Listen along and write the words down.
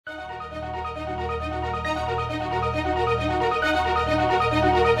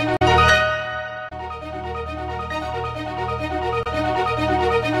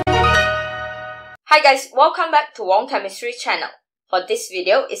Hi guys, welcome back to Wong Chemistry channel. For this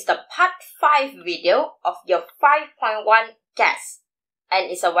video is the part 5 video of your 5.1 gas. And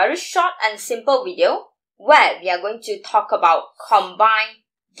it's a very short and simple video where we are going to talk about combined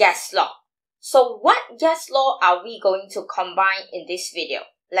gas law. So what gas law are we going to combine in this video?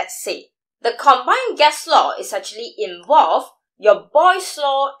 Let's see. The combined gas law is actually involve your Boyle's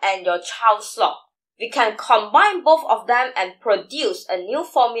law and your Child's law. We can combine both of them and produce a new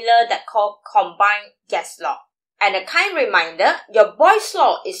formula that called combined gas law. And a kind reminder, your Boyle's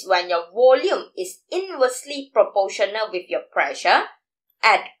law is when your volume is inversely proportional with your pressure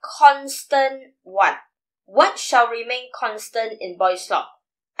at constant what? What shall remain constant in Boyle's law?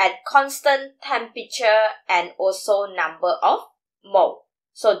 At constant temperature and also number of mole.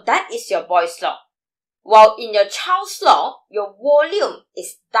 So that is your Boyle's law. While in your Child's law, your volume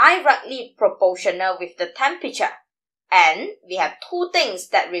is directly proportional with the temperature. And we have two things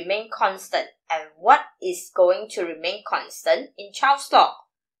that remain constant. And what is going to remain constant in Child's law?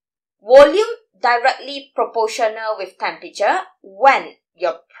 Volume directly proportional with temperature when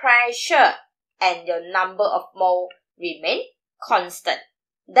your pressure and your number of mole remain constant.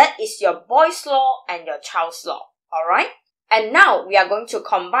 That is your Boyle's law and your Child's law. Alright? And now we are going to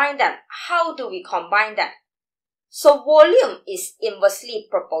combine them. How do we combine them? So volume is inversely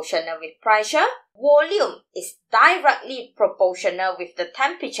proportional with pressure. Volume is directly proportional with the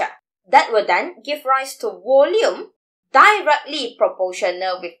temperature. That will then give rise to volume directly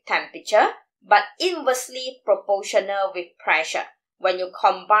proportional with temperature but inversely proportional with pressure. When you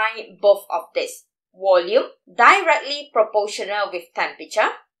combine both of this, volume directly proportional with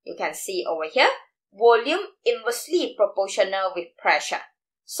temperature, you can see over here, volume inversely proportional with pressure.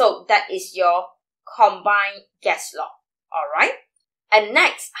 So that is your combined gas law. Alright? And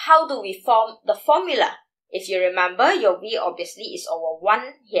next, how do we form the formula? If you remember, your V obviously is over 1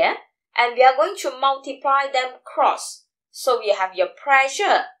 here. And we are going to multiply them cross. So we have your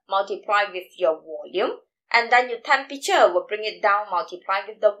pressure multiplied with your volume. And then your temperature will bring it down multiplied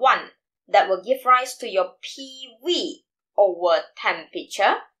with the 1. That will give rise to your PV over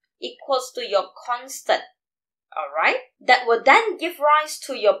temperature equals to your constant. Alright? That will then give rise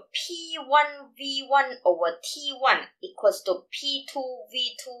to your P1V1 over T1 equals to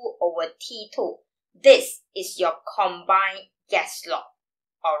P2V2 over T2. This is your combined gas law.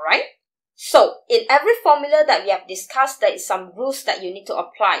 Alright? So, in every formula that we have discussed, there is some rules that you need to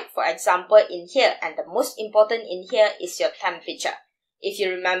apply. For example, in here, and the most important in here is your temperature. If you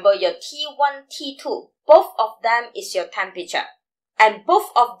remember your T1, T2, both of them is your temperature. And both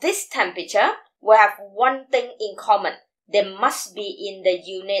of this temperature will have one thing in common. They must be in the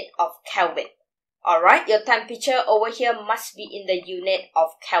unit of Kelvin. Alright, your temperature over here must be in the unit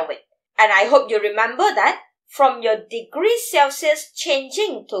of Kelvin. And I hope you remember that from your degree Celsius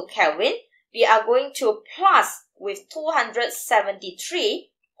changing to Kelvin, we are going to plus with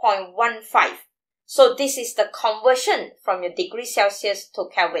 273.15. So this is the conversion from your degree Celsius to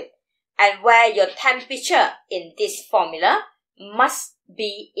Kelvin. And where your temperature in this formula must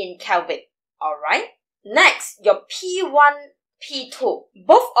be in Kelvin. Alright? Next, your P1, P2.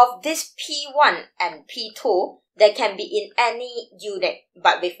 Both of this P1 and P2, they can be in any unit.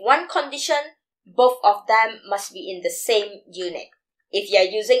 But with one condition, both of them must be in the same unit. If you are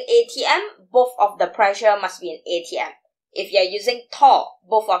using ATM, both of the pressure must be in ATM. If you are using torr,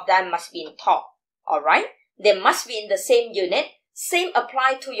 both of them must be in torr. Alright? They must be in the same unit. Same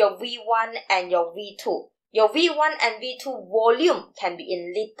apply to your V1 and your V2. Your V1 and V2 volume can be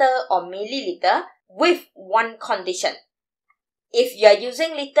in liter or milliliter with one condition. If you are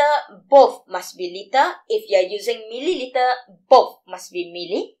using liter, both must be liter. If you are using milliliter, both must be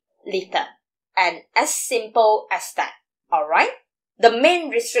milliliter. And as simple as that. Alright? The main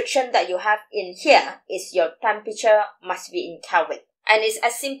restriction that you have in here is your temperature must be in Kelvin. And it's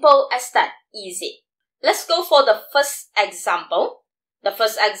as simple as that. Easy. Let's go for the first example. The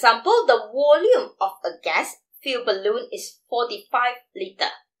first example, the volume of a gas-filled balloon is 45 liter.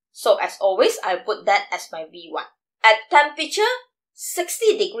 So as always, I'll put that as my V1. At temperature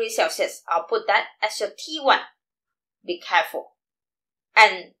 60 degrees Celsius, I'll put that as your T1. Be careful.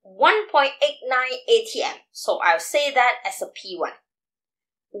 And 1.89 atm, so I'll say that as a P1.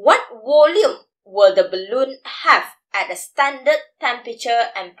 What volume will the balloon have at a standard temperature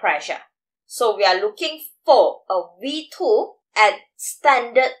and pressure? So we are looking for a V2 at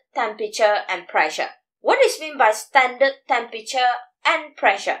standard temperature and pressure. What is meant by standard temperature and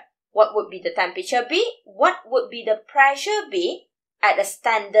pressure? What would be the temperature be? What would be the pressure be at a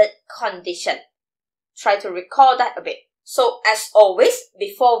standard condition? Try to recall that a bit. So as always,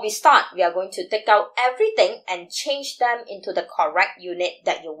 before we start, we are going to take out everything and change them into the correct unit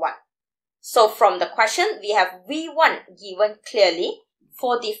that you want. So from the question, we have V1 given clearly,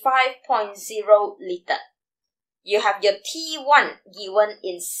 45.0 liter. You have your T1 given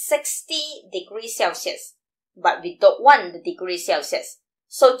in 60 degrees Celsius, but we don't want the degree Celsius.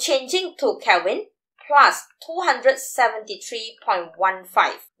 So changing to Kelvin plus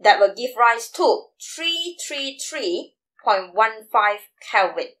 273.15, that will give rise to 333.15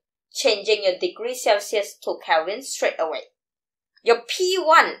 Kelvin. Changing your degree Celsius to Kelvin straight away. Your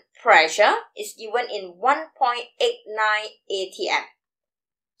P1 pressure is given in 1.89 atm.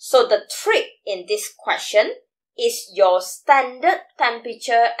 So the trick in this question is your standard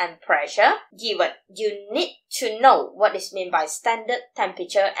temperature and pressure given. You need to know what is meant by standard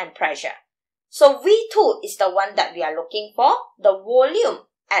temperature and pressure. So V2 is the one that we are looking for, the volume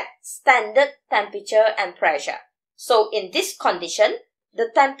at standard temperature and pressure. So in this condition, the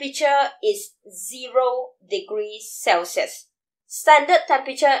temperature is 0 degrees Celsius. Standard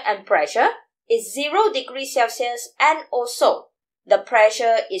temperature and pressure is 0 degrees Celsius, and also the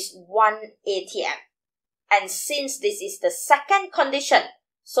pressure is 1 atm. And since this is the second condition,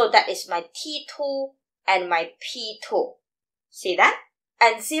 so that is my T2 and my P2. See that?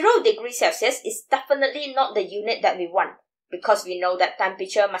 And 0 degrees Celsius is definitely not the unit that we want, because we know that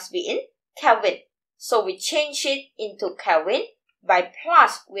temperature must be in Kelvin. So we change it into Kelvin by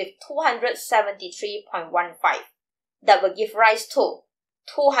plus with 273.15. That will give rise to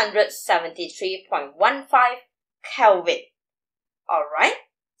 273.15 Kelvin. Alright,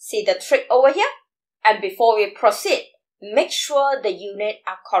 see the trick over here? And before we proceed, make sure the unit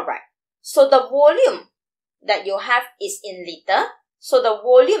are correct. So the volume that you have is in liter. So the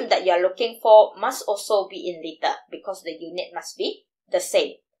volume that you are looking for must also be in liter, because the unit must be the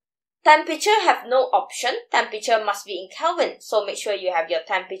same. Temperature have no option. Temperature must be in Kelvin. So make sure you have your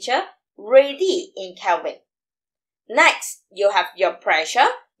temperature ready in Kelvin. Next, you have your pressure.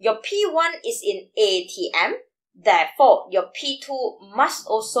 Your P1 is in atm. Therefore, your P2 must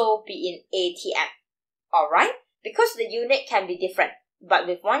also be in atm. Alright? Because the unit can be different. But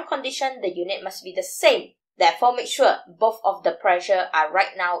with one condition, the unit must be the same. Therefore, make sure both of the pressure are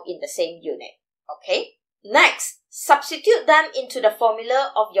right now in the same unit. Okay? Next, substitute them into the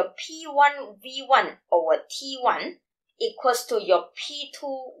formula of your P1 V1 over T1 equals to your P2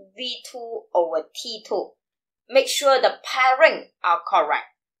 V2 over T2. Make sure the pairing are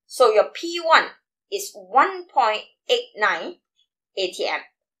correct. So your P1 is 1.89 atm.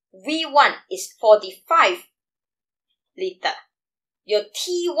 V1 is 45 liter. Your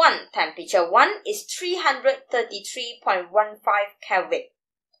T1 temperature 1 is 333.15 Kelvin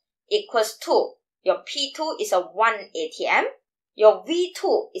equals to your P2 is a 1 atm. Your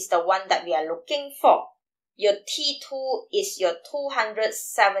V2 is the one that we are looking for. Your T2 is your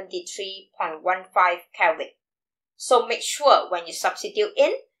 273.15 Kelvin. So make sure when you substitute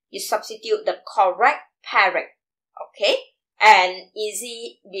in, you substitute the correct pairing. Okay? And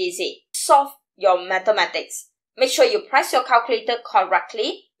easy busy. Solve your mathematics. Make sure you press your calculator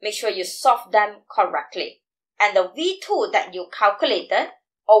correctly. Make sure you solve them correctly. And the V2 that you calculated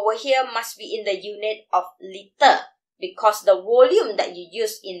over here must be in the unit of liter, because the volume that you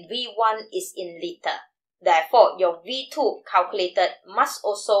use in V1 is in liter. Therefore, your V2 calculated must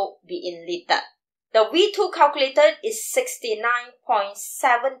also be in liter. The V2 calculated is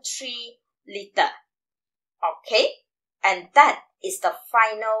 69.73 liter. Okay? And that is the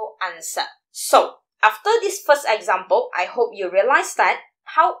final answer. So, after this first example, I hope you realize that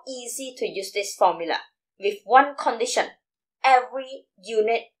how easy to use this formula. With one condition, every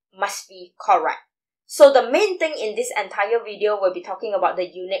unit must be correct. So the main thing in this entire video will be talking about the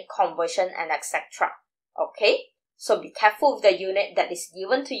unit conversion and etc. Okay? So be careful with the unit that is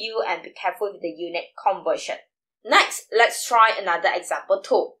given to you and be careful with the unit conversion. Next, let's try another example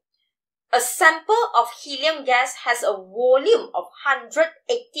too. A sample of helium gas has a volume of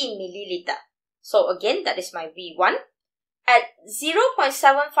 180 milliliter. So again, that is my V1. At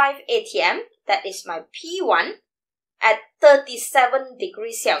 0.75 atm, that is my P1. At 37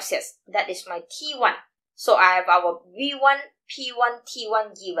 degrees Celsius, that is my T1. So I have our V1, P1,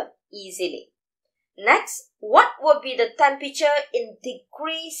 T1 given easily. Next, what would be the temperature in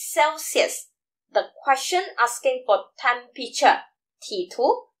degrees Celsius? The question asking for temperature,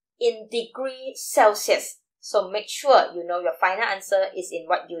 T2, in degrees Celsius. So make sure you know your final answer is in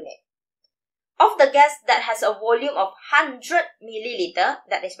what unit. Of the gas that has a volume of 100 milliliter,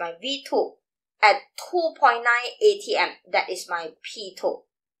 that is my V2. At 2.9 atm, that is my P2.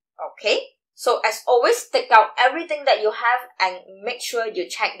 Okay? So as always, take out everything that you have and make sure you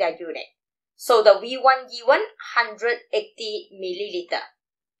check their unit. So the V1 given 180 milliliter.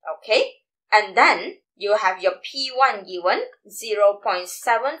 Okay? And then you have your P1 given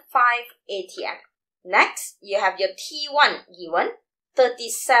 0.75 atm. Next, you have your T1 given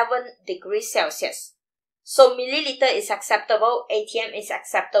 37 degrees Celsius. So milliliter is acceptable, atm is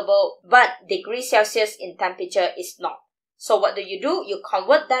acceptable, but degrees Celsius in temperature is not. So what do? You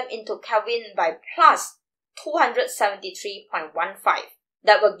convert them into Kelvin by plus 273.15.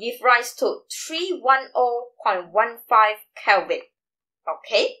 That will give rise to 310.15 Kelvin.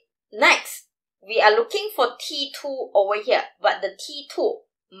 Okay, next, we are looking for T2 over here, but the T2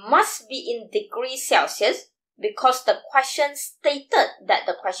 must be in degrees Celsius because the question stated that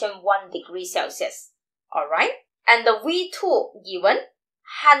the question 1 degree Celsius. Alright, and the V2 given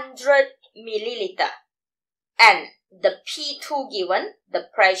 100 milliliter, and the P2 given, the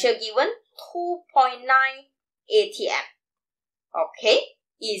pressure given 2.9 atm. Okay,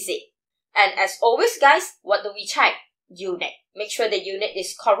 easy. And as always guys, what do we check? Unit. Make sure the unit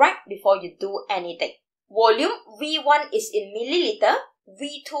is correct before you do anything. Volume V1 is in milliliter,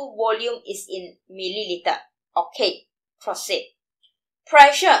 V2 volume is in milliliter. Okay, proceed.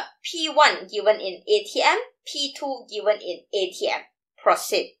 Pressure P1 given in atm, P2 given in atm.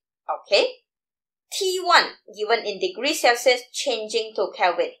 Proceed. Okay. T1 given in degrees Celsius changing to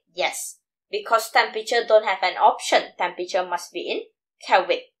Kelvin. Yes, because temperature don't have an option. Temperature must be in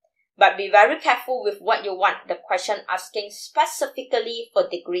Kelvin. But be very careful with what you want. The question asking specifically for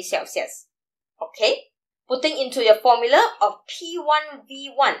degrees Celsius. Okay. Putting into your formula of P1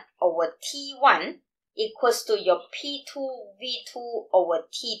 V1 over T1 equals to your P2 V2 over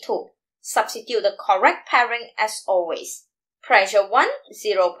T2. Substitute the correct pairing as always. Pressure 1,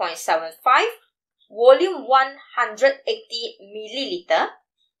 0.75. Volume 180 milliliter.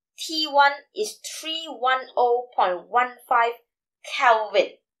 T1 is 310.15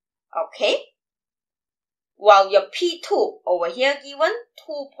 Kelvin. Okay. While your P2 over here given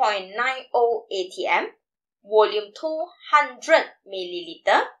 2.90 atm. Volume 200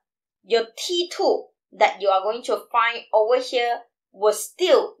 milliliter. Your T2 that you are going to find over here will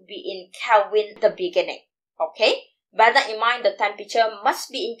still be in Kelvin at the beginning. Okay. Bear that in mind, the temperature must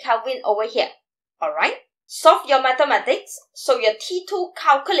be in Kelvin over here. Alright, solve your mathematics. So your T2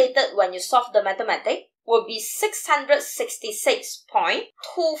 calculated when you solve the mathematics will be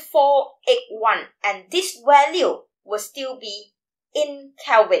 666.2481, and this value will still be in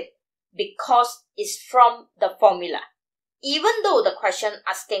Kelvin because it's from the formula. Even though the question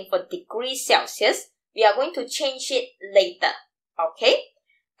asking for degrees Celsius, we are going to change it later. Okay,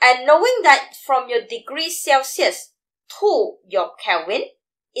 and knowing that from your degrees Celsius to your Kelvin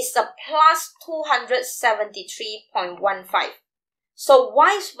is a plus 273.15. So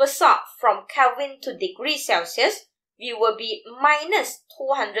vice versa, from Kelvin to degrees Celsius, we will be minus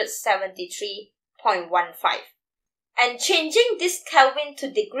 273.15. And changing this Kelvin to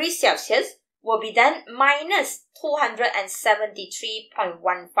degrees Celsius will be then minus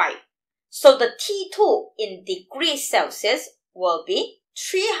 273.15. So the T2 in degrees Celsius will be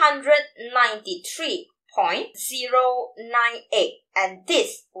 393.098, and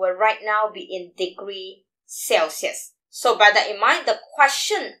this will right now be in degree Celsius. So bear that in mind, the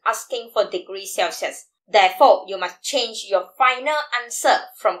question asking for degree Celsius. Therefore, you must change your final answer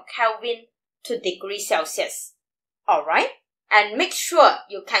from Kelvin to degree Celsius. Alright? And make sure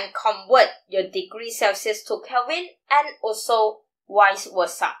you can convert your degree Celsius to Kelvin and also vice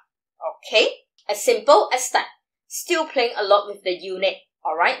versa. Okay? As simple as that. Still playing a lot with the unit.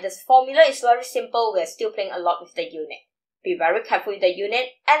 Alright, this formula is very simple. We're still playing a lot with the unit. Be very careful with the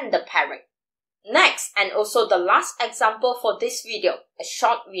unit and the pairing. Next, and also the last example for this video, a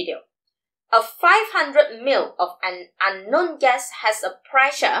short video. A 500 ml of an unknown gas has a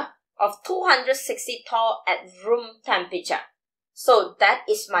pressure of 260 torr at room temperature. So that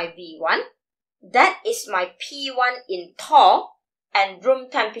is my V1. That is my P1 in torr, and room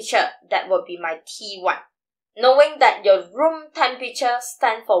temperature, that will be my T1. Knowing that your room temperature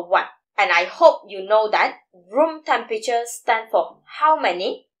stands for what? And I hope you know that room temperature stands for how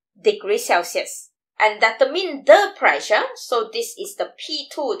many degrees Celsius. And determine the pressure. So this is the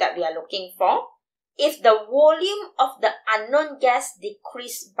P2 that we are looking for. If the volume of the unknown gas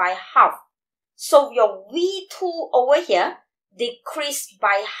decreased by half. So your V2 over here decreased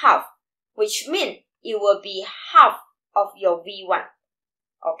by half, which means it will be half of your V1.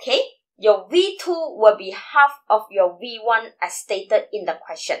 Okay? Your V2 will be half of your V1 as stated in the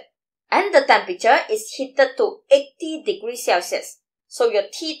question. And the temperature is heated to 80 degrees Celsius. So your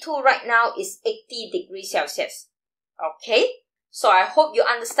T2 right now is 80 degrees Celsius. Okay? So I hope you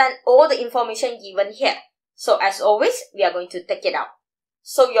understand all the information given here. So as always, we are going to take it out.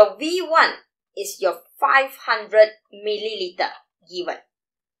 So your V1 is your 500 milliliter given.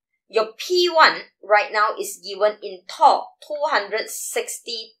 your P1 right now is given in torr,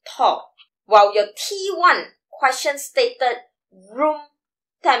 260 torr, while your T1 question stated room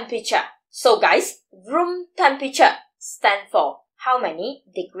temperature. So guys, room temperature stands for how many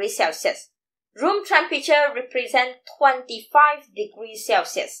degrees Celsius? Room temperature represents 25 degrees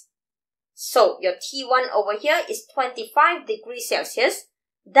Celsius. So your T1 over here is 25 degrees Celsius.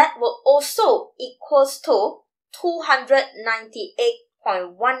 That will also equals to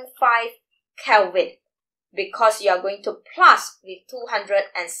 298.15 Kelvin, because you are going to plus with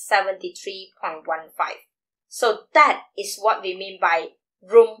 273.15. So that is what we mean by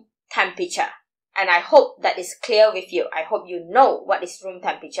room temperature. And I hope that is clear with you. I hope you know what is room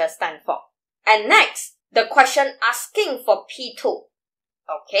temperature stand for. And next, the question asking for P2.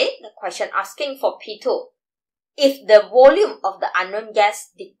 Okay, the question asking for P2. If the volume of the unknown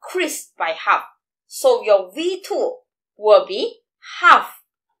gas decreased by half, so your V2 will be half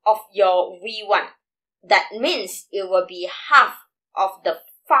of your V1. That means it will be half of the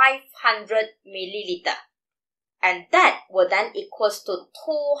 500 milliliter. And that will then equals to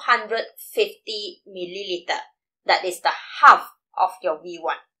 250 milliliter. That is the half of your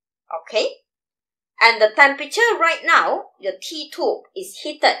V1. Okay? And the temperature right now, your T2 is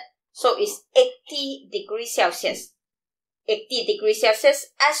heated. So it's 80 degrees Celsius. 80 degrees Celsius,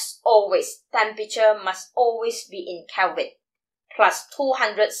 as always, temperature must always be in Kelvin. Plus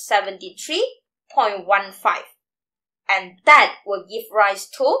 273.15. And that will give rise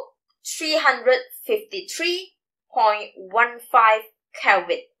to 353.15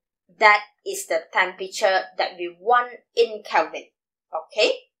 Kelvin. That is the temperature that we want in Kelvin.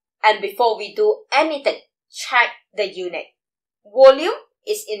 Okay? And before we do anything, check the unit. Volume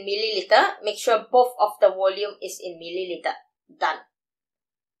is in milliliter. Make sure both of the volume is in milliliter. Done.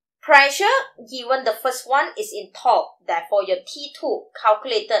 Pressure, given the first one is in torr. Therefore, your T2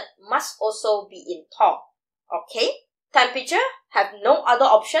 calculated must also be in torr. Okay? Temperature, have no other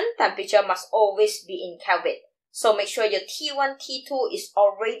option. Temperature must always be in Kelvin. So make sure your T1, T2 is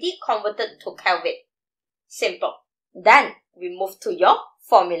already converted to Kelvin. Simple. Then we move to your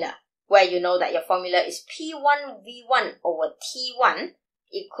formula, where you know that your formula is P1V1 over T1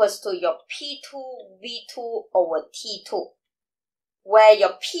 equals to your P2V2 over T2, where your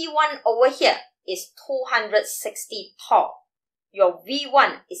P1 over here is 260 torr. Your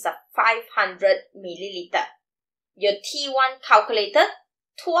V1 is a 500 milliliter. Your T1 calculated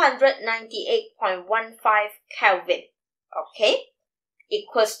 298.15 Kelvin. Okay?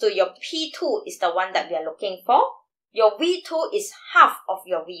 Equals to your P2 is the one that we are looking for. Your V2 is half of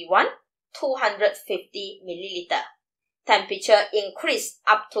your V1, 250 milliliter. Temperature increased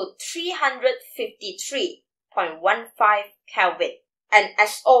up to 353.15 Kelvin. And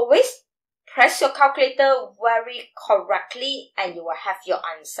as always, press your calculator very correctly and you will have your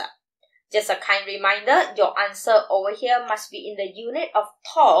answer. Just a kind reminder, your answer over here must be in the unit of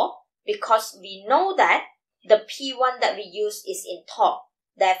torr, because we know that the P1 that we use is in torr.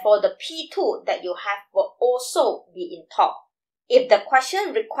 Therefore, the P2 that you have will also be in torr. If the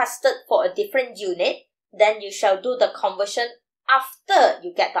question requested for a different unit, then you shall do the conversion after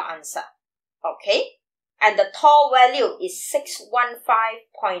you get the answer. Okay? And the torr value is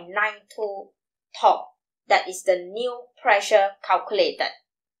 615.92 torr. That is the new pressure calculated.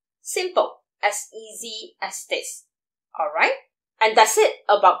 Simple, as easy as this. Alright? And that's it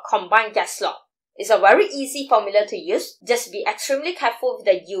about combined gas law. It's a very easy formula to use. Just be extremely careful with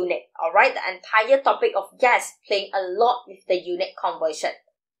the unit. Alright? The entire topic of gas playing a lot with the unit conversion.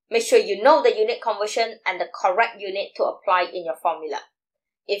 Make sure you know the unit conversion and the correct unit to apply in your formula.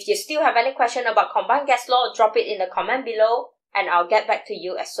 If you still have any question about combined gas law, drop it in the comment below and I'll get back to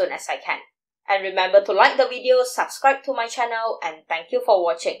you as soon as I can. And remember to like the video, subscribe to my channel, and thank you for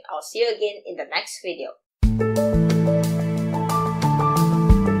watching. I'll see you again in the next video.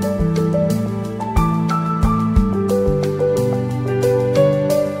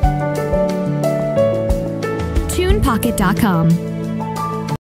 TunePocket.com